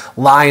to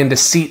lie and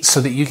deceit so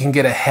that you can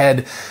get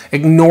ahead,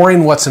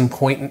 ignoring what's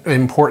important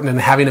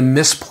and having a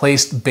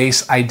misplaced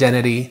base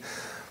identity,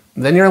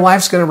 then your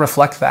life's going to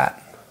reflect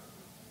that.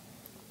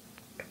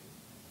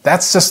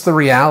 That's just the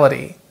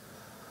reality.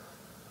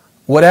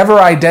 Whatever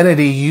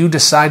identity you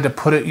decide to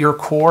put at your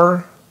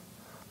core,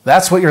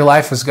 that's what your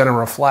life is going to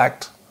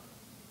reflect.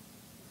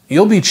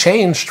 You'll be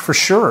changed for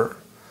sure,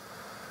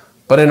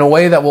 but in a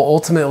way that will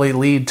ultimately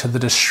lead to the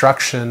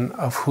destruction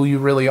of who you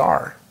really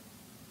are.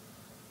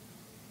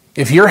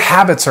 If your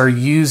habits are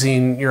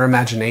using your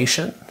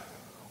imagination,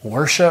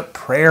 worship,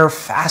 prayer,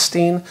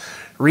 fasting,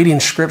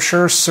 reading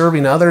scripture,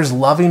 serving others,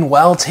 loving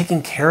well,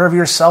 taking care of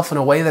yourself in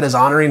a way that is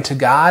honoring to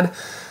God,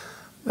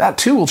 that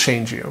too will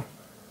change you.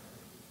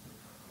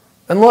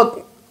 And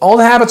look, old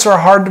habits are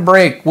hard to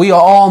break. We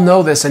all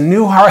know this, and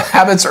new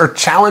habits are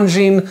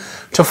challenging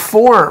to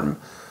form.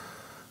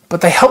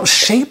 But they help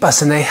shape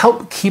us and they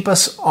help keep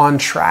us on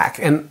track.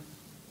 And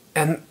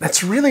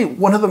that's really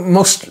one of the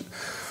most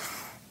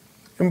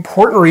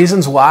important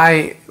reasons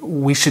why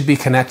we should be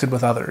connected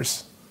with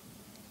others.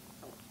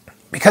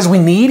 Because we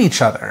need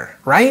each other,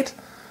 right?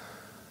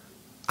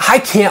 I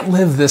can't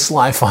live this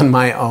life on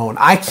my own.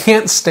 I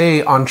can't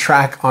stay on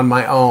track on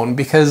my own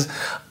because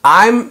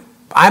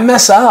I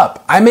mess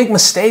up. I make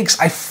mistakes.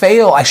 I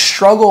fail. I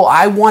struggle.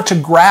 I want to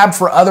grab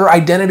for other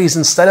identities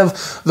instead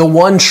of the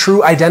one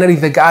true identity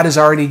that God has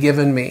already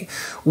given me.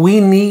 We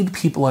need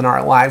people in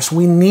our lives.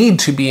 We need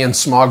to be in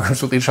small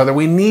groups with each other.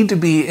 We need to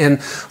be in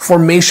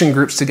formation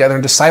groups together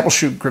and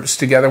discipleship groups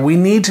together. We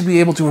need to be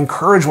able to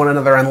encourage one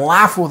another and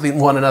laugh with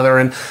one another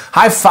and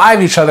high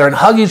five each other and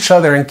hug each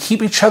other and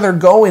keep each other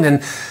going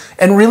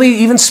and really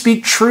even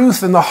speak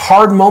truth in the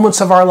hard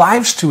moments of our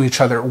lives to each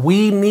other.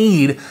 We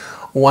need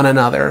one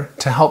another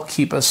to help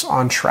keep us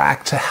on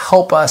track, to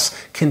help us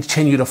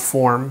continue to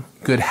form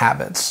good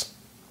habits.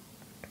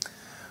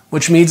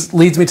 Which leads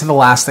me to the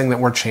last thing that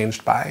we're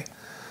changed by.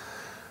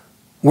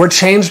 We're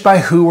changed by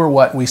who or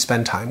what we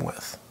spend time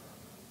with.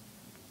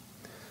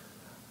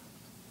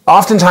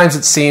 Oftentimes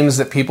it seems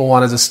that people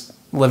want to just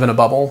live in a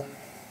bubble.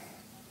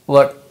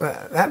 Look,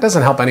 that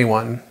doesn't help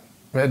anyone.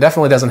 It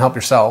definitely doesn't help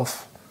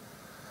yourself.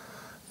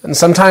 And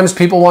sometimes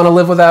people want to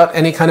live without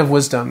any kind of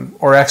wisdom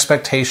or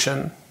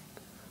expectation.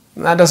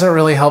 That doesn't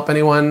really help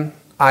anyone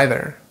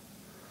either.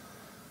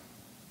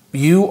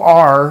 You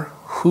are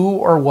who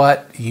or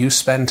what you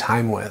spend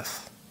time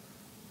with.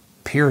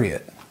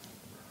 Period.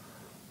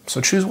 So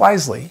choose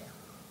wisely.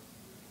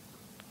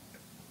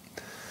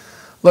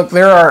 Look,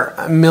 there are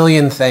a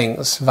million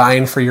things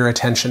vying for your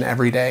attention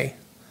every day,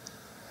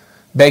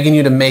 begging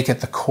you to make it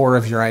the core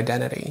of your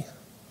identity.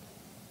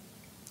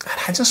 And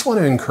I just want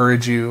to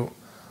encourage you,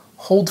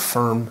 hold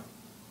firm.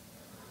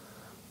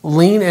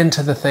 Lean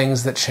into the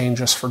things that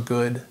change us for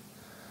good.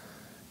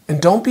 And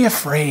don't be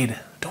afraid.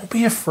 Don't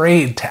be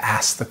afraid to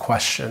ask the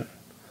question,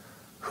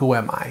 who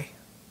am I?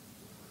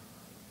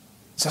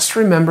 Just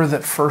remember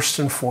that first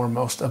and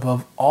foremost,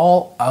 above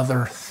all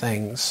other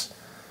things,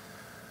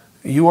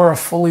 you are a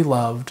fully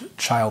loved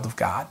child of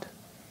God.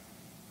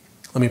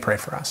 Let me pray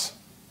for us.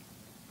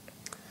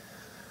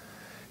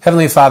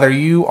 Heavenly Father,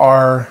 you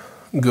are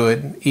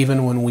good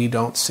even when we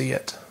don't see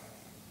it.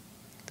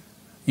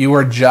 You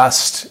are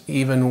just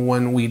even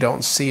when we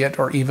don't see it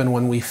or even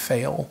when we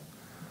fail.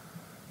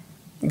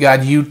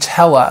 God, you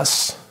tell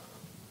us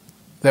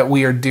that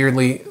we are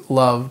dearly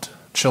loved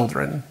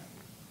children.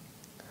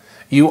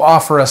 You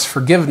offer us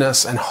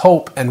forgiveness and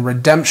hope and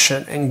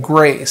redemption and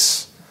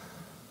grace.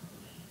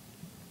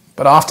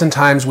 But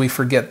oftentimes we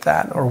forget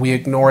that, or we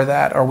ignore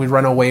that, or we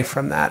run away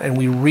from that, and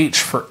we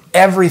reach for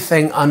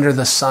everything under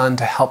the sun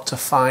to help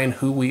define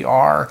who we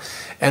are.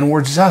 And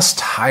we're just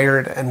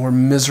tired, and we're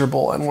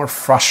miserable, and we're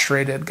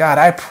frustrated. God,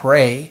 I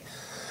pray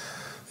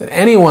that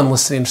anyone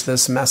listening to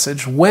this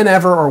message,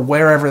 whenever or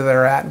wherever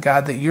they're at,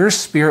 God, that your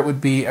Spirit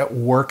would be at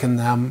work in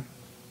them,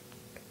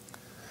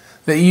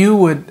 that you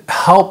would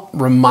help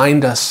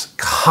remind us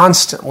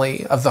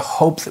constantly of the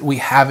hope that we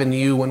have in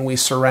you when we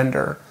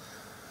surrender,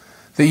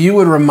 that you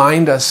would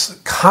remind us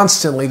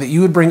constantly, that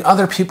you would bring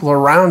other people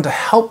around to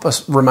help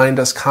us remind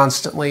us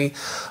constantly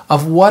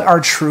of what our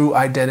true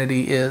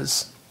identity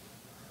is.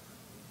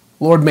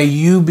 Lord, may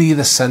you be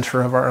the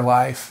center of our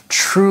life,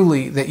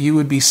 truly that you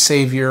would be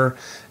Savior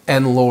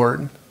and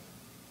Lord.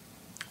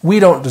 We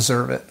don't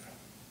deserve it.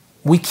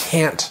 We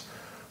can't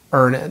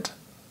earn it.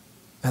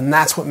 And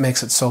that's what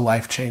makes it so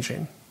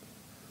life-changing.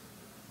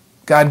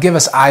 God, give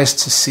us eyes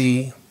to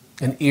see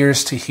and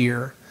ears to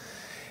hear.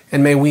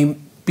 And may we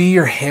be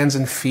your hands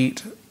and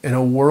feet in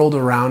a world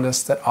around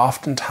us that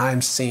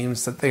oftentimes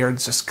seems that they are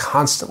just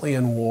constantly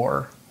in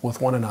war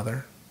with one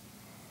another.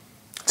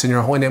 It's in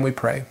your holy name we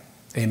pray.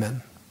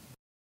 Amen.